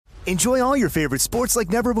Enjoy all your favorite sports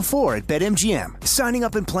like never before at BetMGM. Signing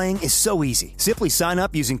up and playing is so easy. Simply sign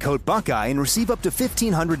up using code Buckeye and receive up to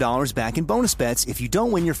 $1,500 back in bonus bets if you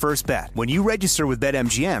don't win your first bet. When you register with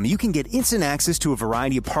BetMGM, you can get instant access to a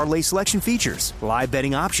variety of parlay selection features, live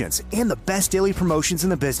betting options, and the best daily promotions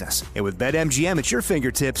in the business. And with BetMGM at your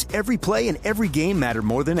fingertips, every play and every game matter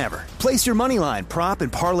more than ever. Place your moneyline, prop,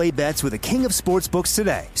 and parlay bets with the king of sportsbooks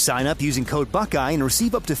today. Sign up using code Buckeye and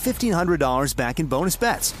receive up to $1,500 back in bonus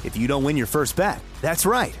bets if you don't win your first bet. That's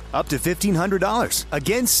right, up to $1,500.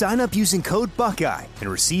 Again, sign up using code Buckeye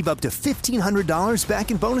and receive up to $1,500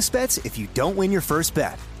 back in bonus bets if you don't win your first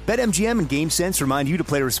bet. BetMGM and GameSense remind you to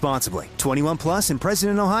play responsibly. 21 plus and present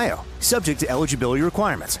in Ohio. Subject to eligibility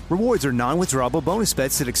requirements. Rewards are non-withdrawable bonus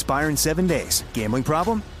bets that expire in 7 days. Gambling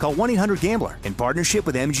problem? Call 1-800-GAMBLER in partnership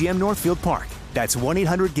with MGM Northfield Park. That's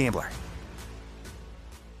 1-800-GAMBLER.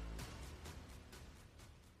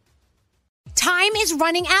 Time is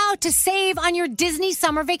running out to save on your Disney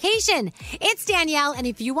summer vacation. It's Danielle, and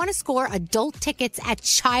if you want to score adult tickets at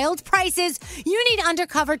child prices, you need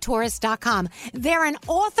UndercoverTourist.com. They're an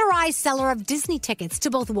authorized seller of Disney tickets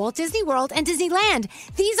to both Walt Disney World and Disneyland.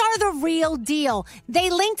 These are the real deal.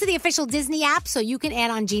 They link to the official Disney app so you can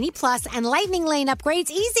add on Genie Plus and Lightning Lane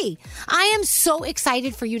upgrades easy. I am so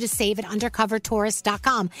excited for you to save at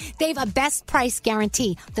UndercoverTourist.com. They have a best price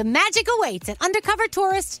guarantee. The magic awaits at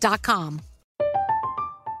UndercoverTourist.com.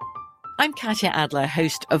 I'm Katya Adler,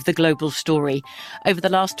 host of The Global Story. Over the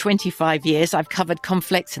last 25 years, I've covered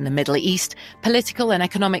conflicts in the Middle East, political and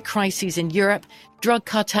economic crises in Europe, drug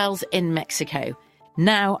cartels in Mexico.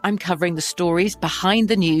 Now I'm covering the stories behind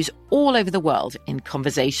the news all over the world in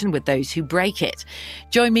conversation with those who break it.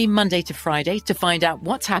 Join me Monday to Friday to find out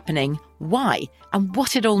what's happening, why, and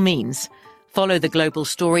what it all means. Follow The Global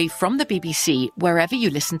Story from the BBC wherever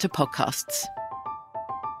you listen to podcasts.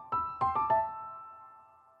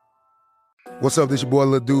 What's up, this your boy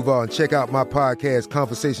Lil Duval, and check out my podcast,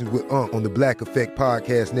 Conversations with Unc, on the Black Effect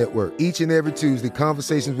Podcast Network. Each and every Tuesday,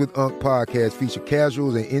 Conversations with Unc podcast feature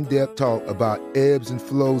casual and in-depth talk about ebbs and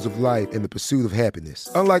flows of life and the pursuit of happiness.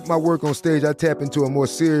 Unlike my work on stage, I tap into a more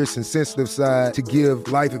serious and sensitive side to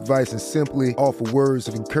give life advice and simply offer words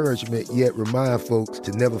of encouragement, yet remind folks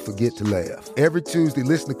to never forget to laugh. Every Tuesday,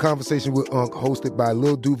 listen to Conversation with Unc, hosted by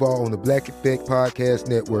Lil Duval on the Black Effect Podcast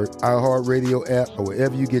Network, iHeartRadio app, or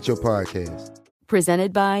wherever you get your podcasts.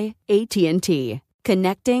 Presented by AT&T.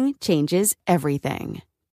 Connecting changes everything.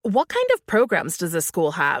 What kind of programs does this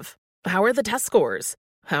school have? How are the test scores?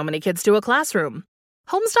 How many kids do a classroom?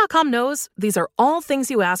 Homes.com knows these are all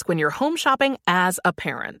things you ask when you're home shopping as a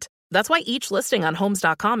parent. That's why each listing on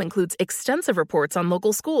Homes.com includes extensive reports on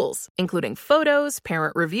local schools, including photos,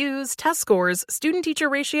 parent reviews, test scores, student-teacher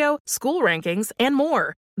ratio, school rankings, and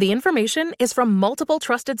more. The information is from multiple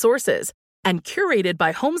trusted sources and curated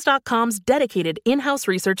by Homes.com's dedicated in-house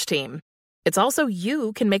research team. It's also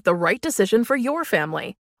you can make the right decision for your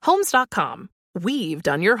family. Homes.com. We've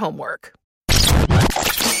done your homework.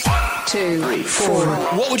 2, 3, 4.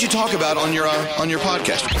 What would you talk about on your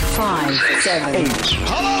podcast? 5, 7, 8.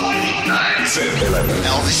 Hello, 9, 10, 11.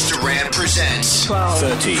 Elvis Duran presents 12,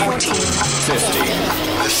 13, 14, 15.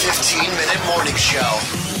 The 15-minute morning show.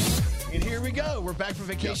 And here we go. We're back from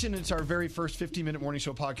vacation. It's our very first 15-minute morning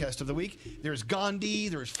show podcast of the week. There's Gandhi.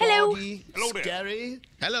 There's Froggy. Hello there. Scary.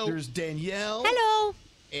 Hello. There's Danielle. Hello.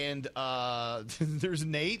 And there's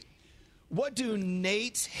Nate. What do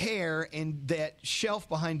Nate's hair and that shelf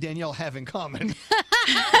behind Danielle have in common?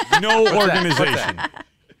 No organization.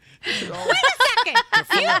 Wait a second.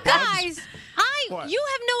 You guys, you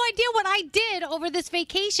have no idea what I did over this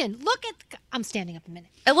vacation. Look at, I'm standing up a minute.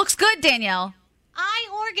 It looks good, Danielle.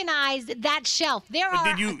 I organized that shelf.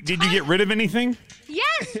 Did you get rid of anything?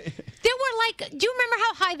 Yes. There were do you remember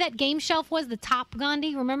how high that game shelf was? The top,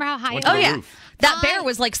 Gandhi? Remember how high it was? Oh, yeah. That bear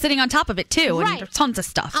was sitting on top of it, too. Right. And there's tons of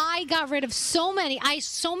stuff. I got rid of so many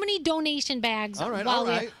donation bags. All right.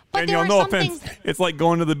 But Danielle, no offense. It's like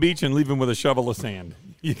going to the beach and leaving with a shovel of sand.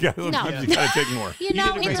 You got to take more. You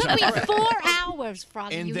know, it took me 4 hours,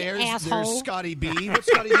 Froggy, and you there's asshole. Scotty B. What's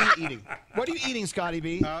Scotty B eating? What are you eating, Scotty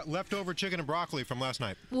B? Leftover chicken and broccoli from last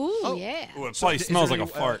night. Ooh, yeah. Ooh, it probably smells like a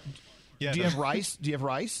fart. Yeah, do you have rice?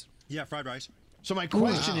 Yeah, fried rice. So my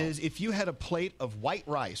question is, if you had a plate of white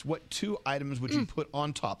rice, what 2 items would you put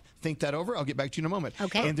on top? Think that over. I'll get back to you in a moment.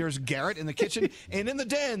 Okay. And there's Garrett in the kitchen. And in the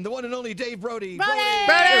den, the one and only Dave Brody.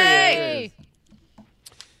 Brody!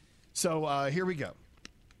 So here we go.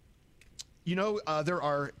 You know, there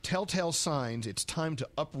are telltale signs it's time to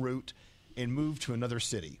uproot and move to another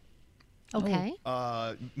city. Okay.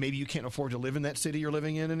 Maybe you can't afford to live in that city you're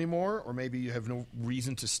living in anymore, or maybe you have no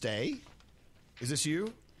reason to stay. Is this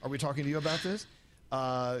you? Are we talking to you about this?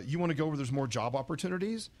 you want to go where there's more job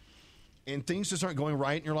opportunities, and things just aren't going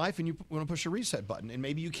right in your life, and you want to push a reset button. And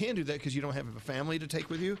maybe you can do that because you don't have a family to take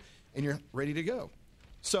with you, and you're ready to go.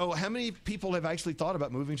 So how many people have actually thought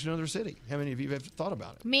about moving to another city? How many of you have thought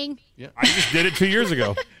about it? Me. Yeah. I just did it 2 years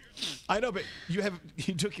ago. I know, but you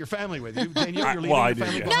took your family with you. Danielle, you're leaving I your did,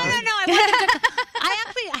 family yeah. behind? No. I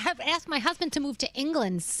actually have asked my husband to move to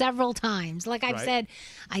England several times. Like I've Right. said,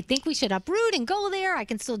 I think we should uproot and go there. I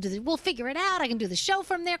can still we'll figure it out. I can do the show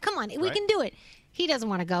from there. Come on, we Right. can do it. He doesn't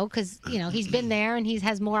want to go because, he's been there and he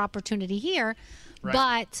has more opportunity here. Right.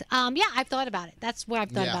 But, I've thought about it. That's where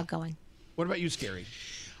I've thought about going. What about you, Scary?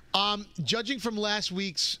 Judging from last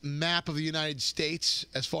week's map of the United States,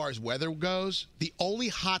 as far as weather goes, the only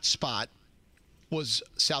hot spot was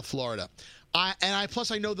South Florida.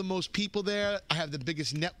 Plus I know the most people there. I have the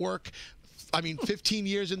biggest network. 15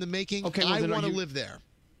 years in the making. Okay, well, I then want to you- live there.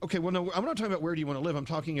 Okay, well, no, I'm not talking about where do you want to live. I'm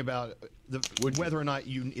talking about whether or not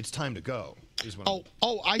it's time to go. Is what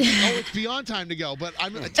It's beyond time to go, but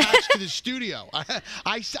I'm attached to the studio.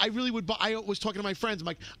 I really would. I was talking to my friends. I'm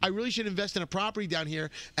like, I really should invest in a property down here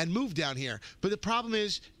and move down here. But the problem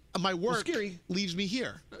is, my work leaves me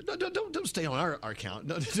here. Don't stay on our account.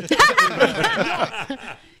 No.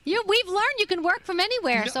 We've learned you can work from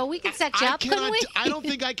anywhere, so we can set you up, couldn't we? I don't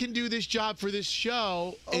think I can do this job for this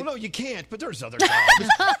show. No, you can't. But there's other jobs.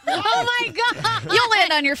 Oh my God! You'll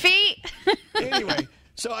land on your feet. Anyway,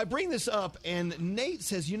 so I bring this up, and Nate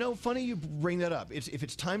says, funny you bring that up. If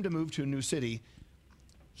it's time to move to a new city,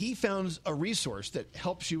 he found a resource that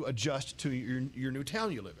helps you adjust to your new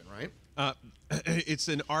town you live in, right? It's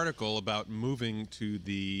an article about moving to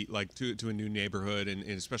to a new neighborhood and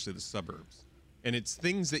especially the suburbs. And it's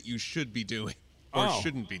things that you should be doing or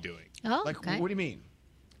shouldn't be doing. Oh, okay. What do you mean?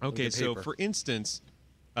 Okay, so for instance,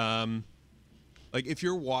 if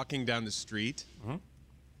you're walking down the street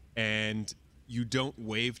and you don't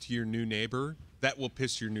wave to your new neighbor, that will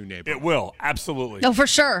piss your new neighbor. It will, absolutely. No, for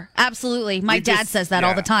sure. Absolutely. My dad says that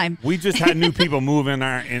all the time. We just had new people move in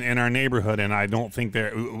our neighborhood, and I don't think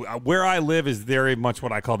where I live is very much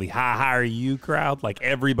what I call the hi, how are you crowd. Like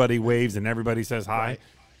everybody waves and everybody says hi. Right.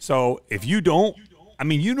 So if you don't,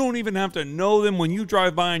 you don't even have to know them. When you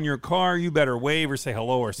drive by in your car, you better wave or say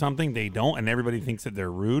hello or something. They don't, and everybody thinks that they're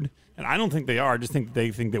rude. And I don't think they are. I just think they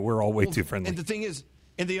think that we're all way too friendly. And the thing is,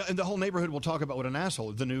 in the whole neighborhood will talk about what an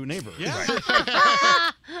asshole the new neighbor. Yeah.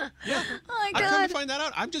 Oh my I God. come to find that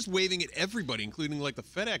out. I'm just waving at everybody, including the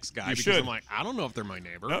FedEx guy. You because should. I'm like, I don't know if they're my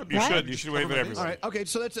neighbor. No, you should. You should wave at everybody. All right. Okay.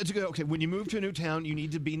 So that's good. Okay. When you move to a new town, you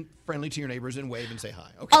need to be friendly to your neighbors and wave and say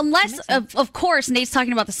hi. Okay. Unless, of course, Nate's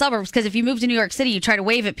talking about the suburbs, because if you move to New York City, you try to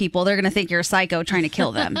wave at people, they're going to think you're a psycho trying to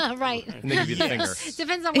kill them. Right. And they give you the finger.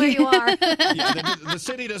 Depends on where you are. The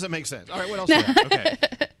city doesn't make sense. All right. What else do you have? Okay.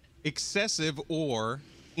 Excessive or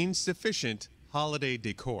insufficient holiday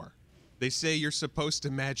decor. They say you're supposed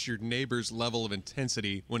to match your neighbor's level of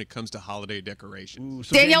intensity when it comes to holiday decorations.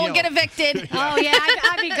 So Danielle will get evicted. Oh yeah,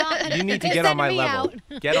 I'd be gone. You need to get on my level.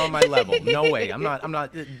 Get on my level. No way. I'm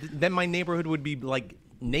not. Then my neighborhood would be like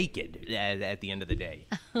naked at the end of the day.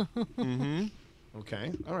 Mm-hmm.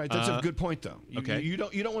 Okay. All right. That's a good point, though. Okay. You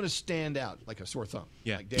don't want to stand out like a sore thumb.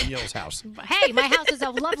 Yeah. Like Danielle's house Hey, my house is a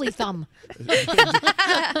lovely thumb.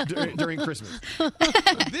 during Christmas.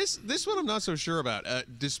 This one I'm not so sure about.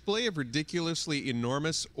 Display of ridiculously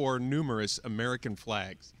enormous or numerous American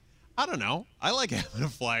flags. I don't know. I like having a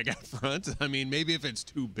flag out front. Maybe if it's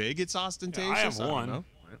too big, it's ostentatious. I have don't one. know.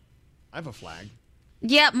 I have a flag.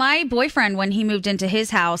 Yeah, my boyfriend, when he moved into his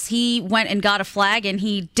house, he went and got a flag, and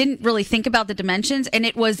he didn't really think about the dimensions, and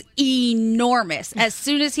it was enormous. As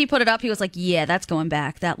soon as he put it up, he was like, yeah, that's going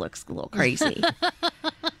back. That looks a little crazy.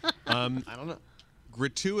 I don't know.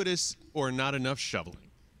 Gratuitous or not enough shoveling.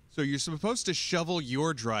 So you're supposed to shovel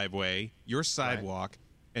your driveway, your sidewalk,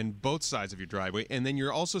 and both sides of your driveway, and then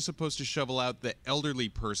you're also supposed to shovel out the elderly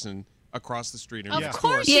person across the street. Of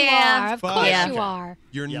course you are. Of course you are.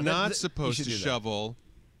 You're not supposed you to should do that. shovel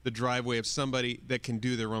the driveway of somebody that can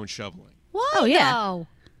do their own shoveling. Whoa, Oh, yeah. no.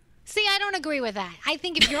 See, I don't agree with that. I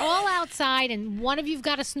think if you're all outside and one of you've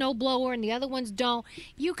got a snow blower and the other ones don't,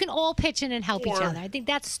 you can all pitch in and help each other. I think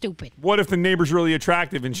that's stupid. What if the neighbor's really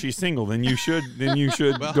attractive and she's single? Then you should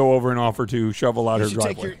go over and offer to shovel out her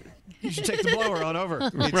driveway. You should take the blower on over.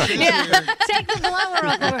 Take the blower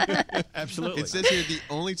over. Absolutely. It says here the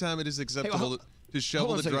only time it is acceptable to shovel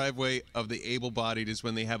hold on a the second. driveway of the able-bodied is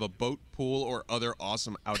when they have a boat, pool, or other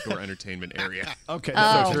awesome outdoor entertainment area. Okay,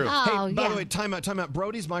 that's so true. Oh, Hey, by yeah. the way, time out.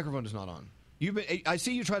 Brody's microphone is not on. I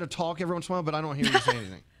see you try to talk every once in a while, but I don't hear you say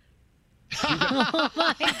anything. Oh,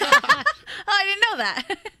 I didn't know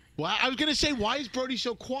that. Well, I was going to say, why is Brody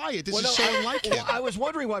so quiet? This Well, is no, so unlike him. Well, I was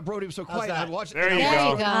wondering why Brody was so quiet. that? I watched. There you I go.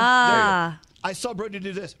 watched- Ah. I saw Brody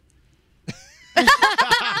do this.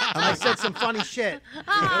 I said some funny shit.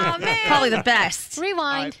 Oh, man. Probably the best.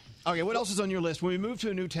 Rewind. Okay, what else is on your list? When we move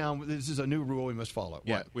to a new town, this is a new rule we must follow.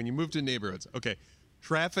 Yeah, What? when you move to neighborhoods. Okay,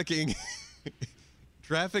 trafficking,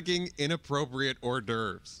 trafficking inappropriate hors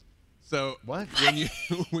d'oeuvres. So What?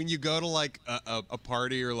 when you go to like a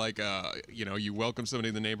party or like you welcome somebody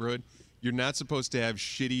in the neighborhood, you're not supposed to have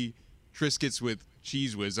shitty Triscuits with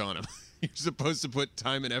Cheese Whiz on them. You're supposed to put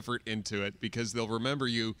time and effort into it because they'll remember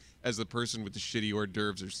you as the person with the shitty hors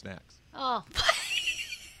d'oeuvres or snacks. Oh.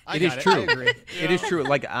 It is true. It is true.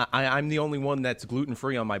 Like I'm the only one that's gluten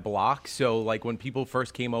free on my block. So like when people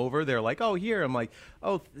first came over, they're like, "Oh, here." I'm like,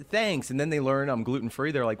 "Oh, thanks." And then they learn I'm gluten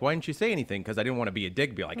free. They're like, "Why didn't you say anything?" Because I didn't want to be a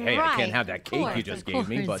dick. Be like, "Hey, I can't have that cake you just gave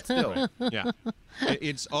me." But still, Yeah.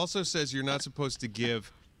 It also says you're not supposed to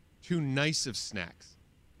give too nice of snacks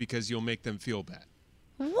because you'll make them feel bad.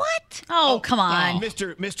 What? Oh, come on.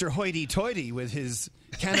 Mr. Hoity-toity with his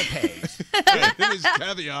canapes. It was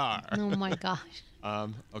caviar. Oh, my gosh.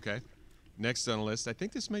 Okay. Next on the list, I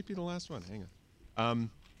think this might be the last one. Hang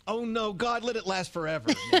on. Oh, no, God, let it last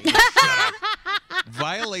forever.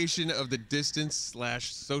 Violation of the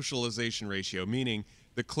distance/socialization ratio, meaning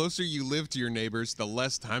the closer you live to your neighbors, the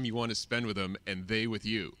less time you want to spend with them and they with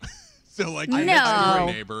you. So, like, your next door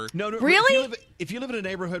neighbor. No, Really? If you live in a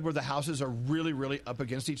neighborhood where the houses are really, really up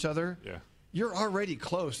against each other, you're already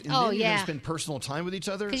close. And Oh, then you're going yeah. to spend personal time with each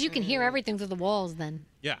other. Because you can hear everything through the walls then.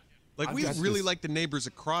 Yeah. Like, I've we got really this- like the neighbors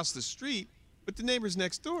across the street, but the neighbors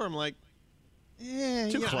next door, I'm like,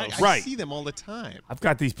 Too close. I Right. see them all the time. I've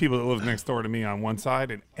got these people that live next door to me on one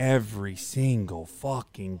side, and every single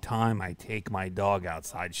fucking time I take my dog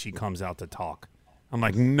outside, she comes out to talk. I'm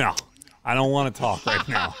like, no, I don't want to talk right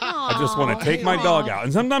now. I just want to take my dog out.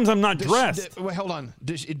 And sometimes I'm not dressed. Wait, hold on.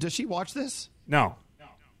 Does she watch this? No.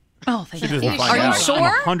 Oh, She thank doesn't God. find Are you out. sure?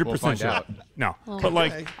 I'm 100% We'll find sure. out. No. Oh, But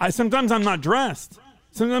like, okay. sometimes I'm not dressed.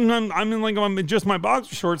 Sometimes I'm in just my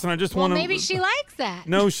boxer shorts, and I just Well, want to. maybe she likes that.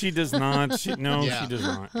 No, she does not. She Yeah. does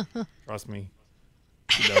not. Trust me.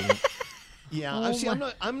 She doesn't. Yeah. Oh, See,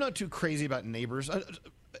 I'm not too crazy about neighbors,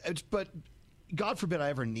 but God forbid I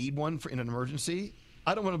ever need one in an emergency.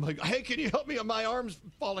 I don't want to be like, hey, can you help me? My arm's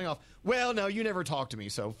falling off. Well, no, you never talk to me,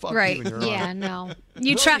 so fuck Right. you and your Yeah, arm. no. You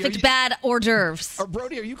Brody, trafficked are you- bad hors d'oeuvres.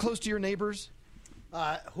 Brody, are you close to your neighbors?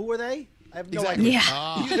 Who are they? I have no Exactly. idea.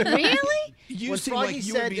 Yeah. Really? You When seem Froggy like you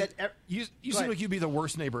said would be. that You Go seem ahead. like you'd be the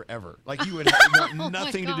worst neighbor ever. Like you would want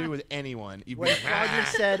nothing to God. do with anyone. You'd be When like, Froggy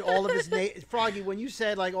said all of his Froggy, when you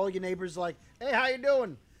said like all your neighbors like, hey, how you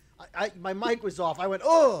doing? My mic was off. I went,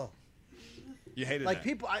 oh. you hated Like that.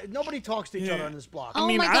 people, nobody talks to each other on this block. Oh,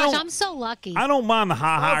 mean, my I gosh, don't- I'm so lucky. I don't mind the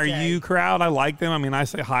how are Okay. you crowd. I like them. I mean, I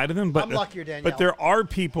say hi to them, but I'm luckier, Danielle. But there are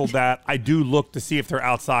people that I do look to see if they're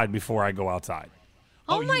outside before I go outside.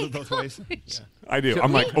 Oh, you my live both ways? I do.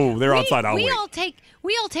 I'm like, oh, they're outside. I'll we wait.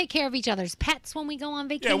 all take care of each other's pets when we go on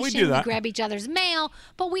vacation. Yeah, we do that. We grab each other's mail,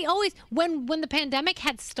 but we always when the pandemic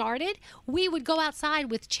had started, we would go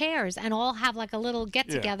outside with chairs and all have like a little get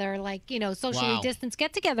together, like socially Wow. distanced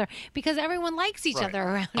get together because everyone likes each other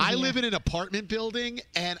around I here. live in an apartment building,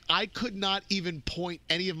 and I could not even point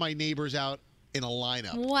any of my neighbors out in a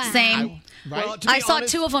lineup. Wow. Same. Right? Well, to be I saw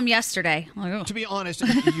honest- 2 of them yesterday. Like, oh. To be honest,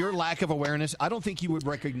 your lack of awareness, I don't think you would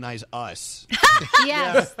recognize us.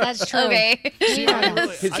 Yes, that's true. Okay. Yeah.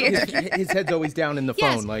 his head's always down in the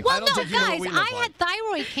Yes. phone. Like, well, don't no, think you know what guys, we look I like. had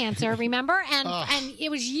thyroid cancer, remember? And it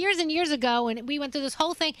was years and years ago, and we went through this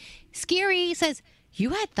whole thing. Scary says,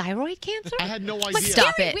 you had thyroid cancer? I had no Like, idea.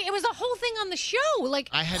 Stop Scary, it. It was a whole thing on the show. Like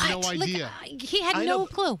I had no what? Like, idea. he had I no know,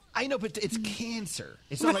 clue. I know, but it's cancer.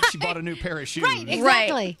 It's not like she bought a new pair of shoes. Right,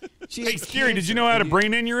 exactly. She Hey, has Scary, did you cancer. know I had a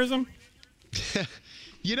brain aneurysm?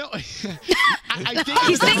 You know, I think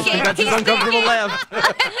He's thinking. that's his uncomfortable laugh.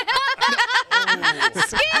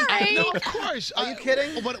 Scary. No, of course. Are you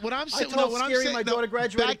kidding? What I'm I saying, told what I'm Scary saying, my no, daughter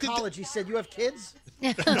graduated back to college. He said, you have kids?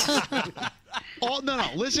 No.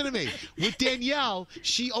 Listen to me. With Danielle,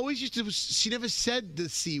 she always used to. She never said the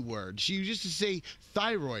C word. She used to say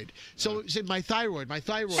thyroid. So it said my thyroid. That's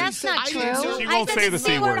not I true. didn't know- She I won't said say the the C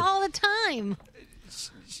C word word. all the time.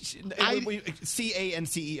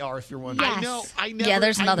 CANCER, if you're wondering. Yes. I know. I never. Yeah,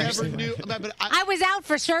 there's another I never C word. knew. But I was out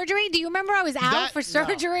for surgery. Do you remember I was out That- for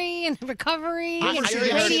surgery and recovery I- and I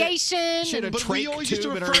heard- radiation? She had a and- But we trach always used to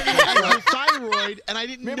tube in refer her- to it as your thyroid, and I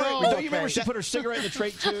didn't Remember, know. don't you remember she put her cigarette in the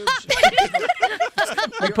trach tube?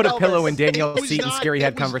 We put a pillow in It Danielle's was seat, and not- Scary it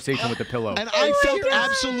had was- conversation with the pillow. And I felt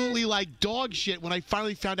absolutely like dog shit when I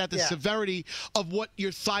finally found out the Yeah. severity of what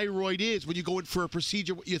your thyroid is when you go in for a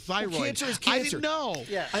procedure with your thyroid. cancer is I cancer. didn't know.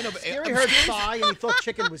 Yeah. Yeah, I know, but Scary heard sigh and he thought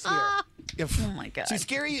chicken was here. Oh my God. See,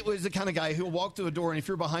 Scary was the kind of guy who'll walk through a door, and if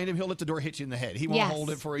you're behind him, he'll let the door hit you in the head. He won't Yes. hold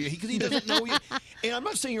it for you because he doesn't know you. And I'm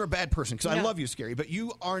not saying you're a bad person because I No. love you, Scary, but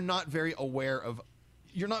you are not very aware of.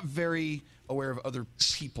 You're not very aware of other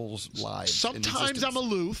people's lives. Sometimes I'm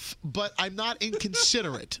aloof, but I'm not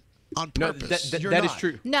inconsiderate on No, purpose. that You're is not.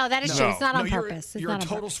 true. No, that is true. It's not on purpose. It's You're not a on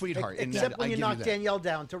total purpose. sweetheart. and Except I when you give knock that. Danielle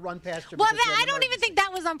down to run past her. Well, because you I have an don't even think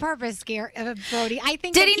that was on purpose, Brody. I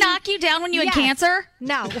think Did that he knock you down when you Yes. had cancer?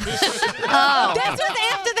 No. Oh. This was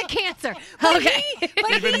after the cancer. But Okay.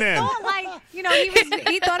 But Even he then. thought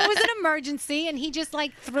he thought it was an emergency, and he just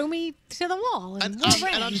threw me to the wall. And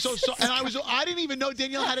I'm so sorry. And I didn't even know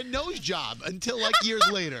Danielle had a nose job until years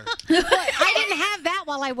later. I didn't have that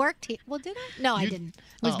while I worked here. Well, did I? No, I didn't.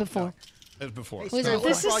 It was before. It was before. Hey, Was Scary, it- what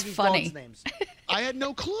this are is Froggy's funny. dogs' names? I had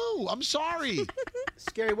no clue. I'm sorry.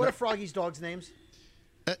 Scary, what are Froggy's dogs' names?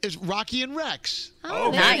 It's Rocky and Rex.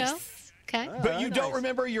 Oh, there you go. Nice. Okay. But you don't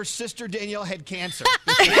remember your sister Danielle had cancer.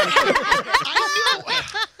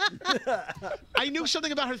 I knew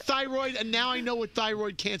something about her thyroid, and now I know what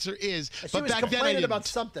thyroid cancer is. She but was back then I complaining didn't. about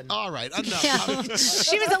something. All right, enough. Yeah.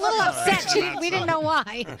 She was a little upset. We didn't know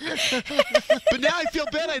why. But now I feel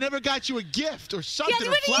bad. I never got you a gift or something. Yeah,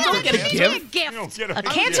 or what do you flowers. don't get a gift? You don't get A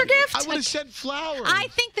cancer gift? I would have sent flowers. I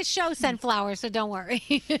think the show sent flowers, so don't worry.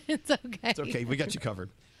 It's okay. It's okay. We got you covered.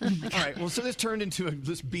 All right. Well, so this turned into a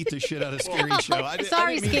let's beat the shit out of Scary show. Sorry, I didn't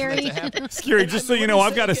mean for that Scary. to happen. Scary, just so you know,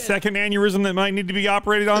 I've got a second aneurysm that might need to be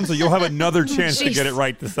operated on, so you'll have another chance to get it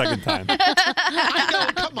right the second time. I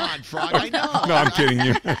know. Come on, Frog. I know. No, I'm kidding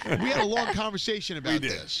you. We had a long conversation about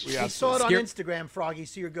this. We saw it on Scary- Instagram, Froggy,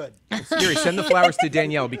 so you're good. Scary, send the flowers to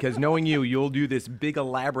Danielle because knowing you'll do this big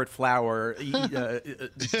elaborate flower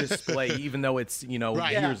display, even though it's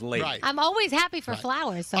Right. years late. Right. I'm always happy for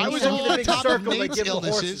flowers. So I was you know. all the on big top of circle they Nate's give the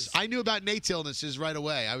illnesses. horses. I knew about Nate's illnesses right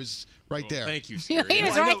away. I was right there. Thank you, He Scary.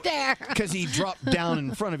 was right there. Because he dropped down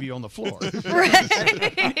in front of you on the floor. And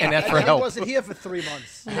that's for He help. wasn't here for 3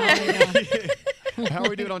 months. How are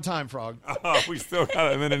we doing on time, Frog? Oh, we still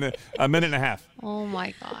got a minute and a half. Oh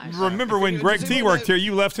my gosh. Remember when Greg T worked here,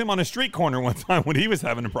 you left him on a street corner one time when he was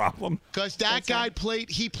having a problem. Because that guy played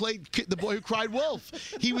the boy who cried wolf.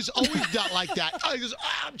 He was always not like that. Oh, he goes,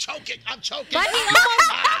 I'm choking. But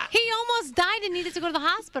he almost died and needed to go to the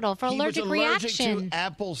hospital for He was allergic allergic reaction. to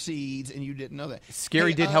apple seeds, and you didn't know that.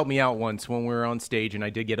 Scary Hey, did help me out once when we were on stage, and I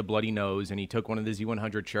did get a bloody nose, and he took one of the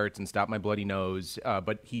Z100 shirts and stopped my bloody nose,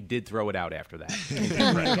 but he did throw it out after that.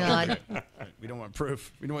 Oh my God. We don't want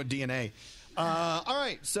proof. We don't want DNA. All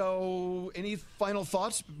right. So, any final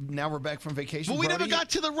thoughts? Now we're back from vacation. But we never Brody? got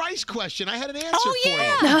to the rice question. I had an answer Oh, for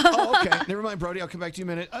yeah. you. Oh, okay. Never mind, Brody. I'll come back to you in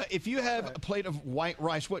a minute. If you have a plate of white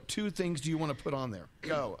rice, what 2 things do you want to put on there?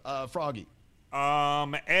 Go, Froggy.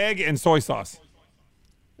 Egg and soy sauce.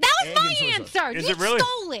 That was Egg my and soy sauce. answer. Is You it really?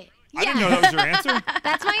 stole it. I didn't know that was your answer.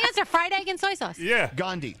 That's my answer. Fried egg and soy sauce. Yeah.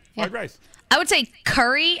 Gandhi. Fried rice. I would say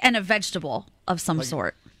curry and a vegetable of some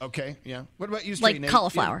sort. Okay. Yeah. What about you, Like Nate?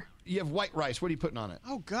 cauliflower. You have white rice. What are you putting on it?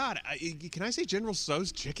 Oh, God. Can I say General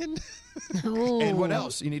Tso's chicken? And what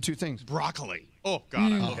else? You need 2 things. Broccoli. Oh,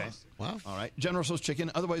 God. I love Okay. this. Wow. All right. General Tso's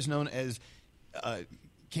chicken, otherwise known as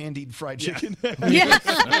candied fried chicken. Can't have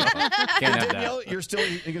that. Danielle, you're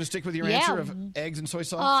going to stick with your Yeah. answer of eggs and soy Oh,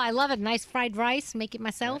 sauce? I love it. Nice fried rice. Make it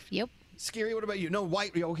myself. Yep. Scary, what about you? No,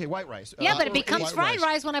 white. Okay, white rice. Yeah, but it white becomes fried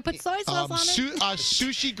rice when I put soy sauce on it.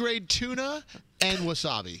 Sushi grade tuna and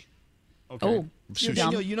wasabi. Okay. Oh, you're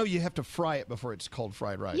dumb. You know you have to fry it before it's called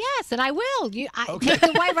fried rice. Yes, and I will. Okay. Take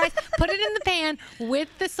the white rice, put it in the pan with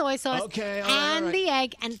the soy sauce Okay, all and right. the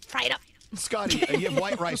egg, and fry it up. Scotty, you have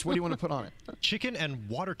white rice. What do you want to put on it? Chicken and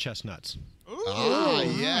water chestnuts. Ah,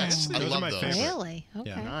 yes. I Those love are my those. favorite. Really? Okay.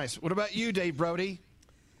 Yeah. Nice. What about you, Dave Brody?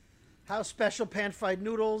 House special pan-fried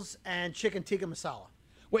noodles and chicken tikka masala.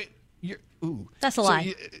 Wait, ooh. That's a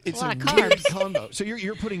lie. It's A lot of weird carbs. combo. So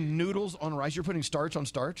you're putting noodles on rice. You're putting starch on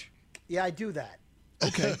starch. Yeah, I do that.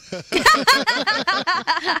 Okay.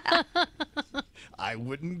 I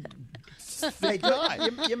wouldn't Hey, think that.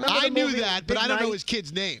 you remember I the knew movie that, Big but I don't know Night? his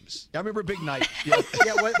kids' names. I remember Big Night. Yeah.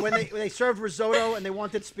 Yeah, when they served risotto and they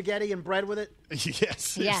wanted spaghetti and bread with it.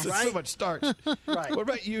 Yes. Yes. So Right? much starch. Right. What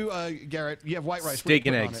about you, Garrett? You have white rice. Steak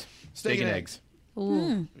What and do you put on eggs. it? Steak and eggs.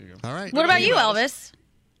 Ooh. All right. What about you, Elvis?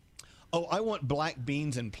 Oh, I want black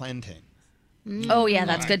beans and plantain. Oh, yeah,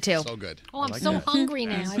 that's good too. So good. Oh, I'm like so that. hungry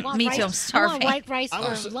now. I want Me rice. too, I'm I want starving. white rice I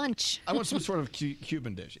want for some- lunch. I want some sort of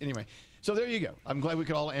Cuban dish. Anyway, so there you go. I'm glad we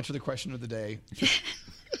could all answer the question of the day.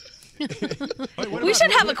 We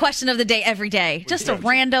should have a question of the day every day. Just a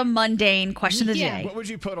random, mundane question of the day. What would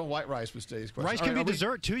you put on white rice with today's question? Rice All can right, be are we-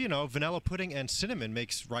 dessert too, Vanilla pudding and cinnamon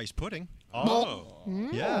makes rice pudding. Oh.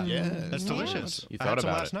 Mm. Yeah. That's delicious. You I thought had some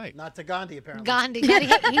about last it. night. Not to Gandhi, apparently. Gandhi,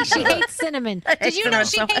 she hates cinnamon. Did you know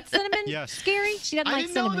she hates cinnamon? Yes. Scary? She doesn't I like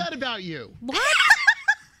didn't cinnamon. know that about you. What?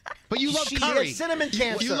 But you love She curry. has cinnamon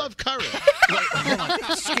cancer. You love curry. Wait, hold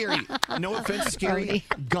on. Scary. No offense, Scary.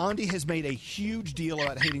 Gandhi has made a huge deal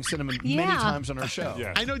about hating cinnamon many Yeah. times on our show.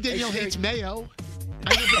 Yeah. I know Danielle hates mayo.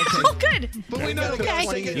 Oh, good. But we know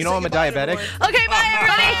Okay. You know I'm a diabetic. Okay,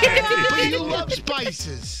 bye, everybody. But you love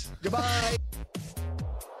spices. Goodbye.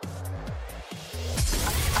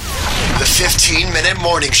 The 15-minute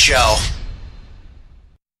morning show.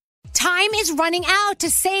 Time is running out to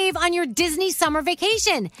save on your Disney summer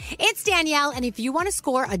vacation. It's Danielle, and if you want to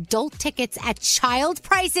score adult tickets at child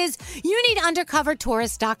prices, you need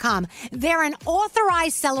UndercoverTourist.com. They're an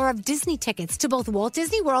authorized seller of Disney tickets to both Walt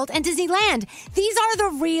Disney World and Disneyland. These are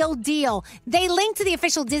the real deal. They link to the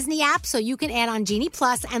official Disney app so you can add on Genie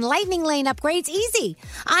Plus and Lightning Lane upgrades easy.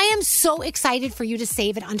 I am so excited for you to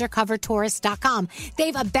save at UndercoverTourist.com.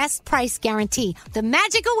 They've a best price guarantee. The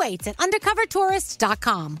magic awaits at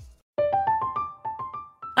UndercoverTourist.com.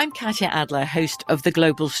 I'm Katya Adler, host of The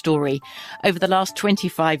Global Story. Over the last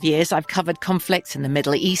 25 years, I've covered conflicts in the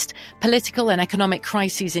Middle East, political and economic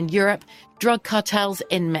crises in Europe, drug cartels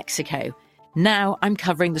in Mexico. Now I'm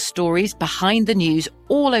covering the stories behind the news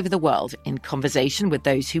all over the world in conversation with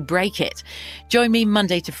those who break it. Join me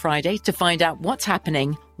Monday to Friday to find out what's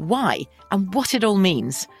happening, why, and what it all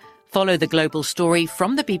means. Follow The Global Story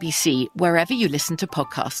from the BBC wherever you listen to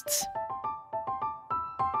podcasts.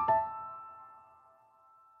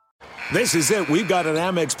 This is it. We've got an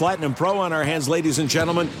Amex Platinum Pro on our hands, ladies and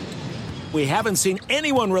gentlemen. We haven't seen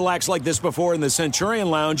anyone relax like this before in the Centurion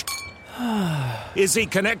Lounge. Is he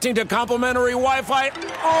connecting to complimentary Wi-Fi?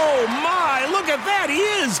 Oh, my! Look at that! He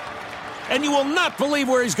is! And you will not believe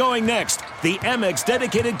where he's going next. The Amex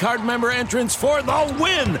dedicated card member entrance for the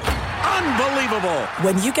win! Unbelievable!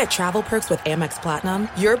 When you get travel perks with Amex Platinum,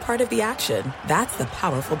 you're part of the action. That's the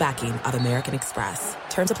powerful backing of American Express.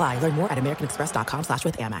 Terms apply. Learn more at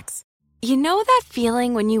americanexpress.com/withAmex. You know that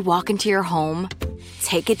feeling when you walk into your home,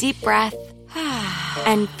 take a deep breath,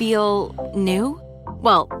 and feel new?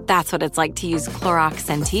 Well, that's what it's like to use Clorox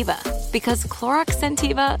Scentiva. Because Clorox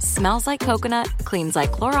Scentiva smells like coconut, cleans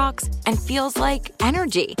like Clorox, and feels like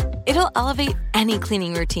energy. It'll elevate any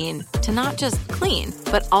cleaning routine to not just clean,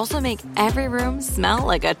 but also make every room smell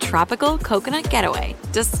like a tropical coconut getaway.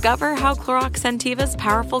 Discover how Clorox Scentiva's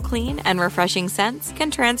powerful clean and refreshing scents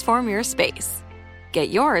can transform your space. Get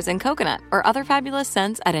yours in coconut or other fabulous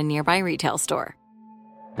scents at a nearby retail store.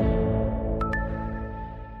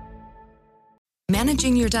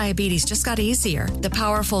 Managing your diabetes just got easier. The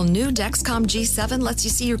powerful new Dexcom G7 lets you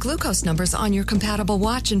see your glucose numbers on your compatible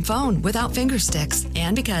watch and phone without finger sticks.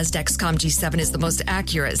 And because Dexcom G7 is the most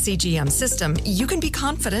accurate CGM system, you can be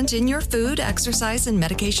confident in your food, exercise, and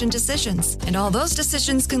medication decisions. And all those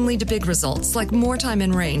decisions can lead to big results like more time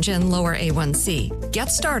in range and lower A1C.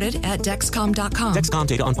 Get started at Dexcom.com. Dexcom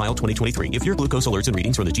data on file 2023. If your glucose alerts and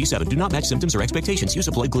readings from the G7 do not match symptoms or expectations, use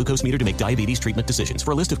a blood glucose meter to make diabetes treatment decisions.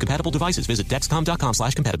 For a list of compatible devices, visit Dexcom.com/compatibility.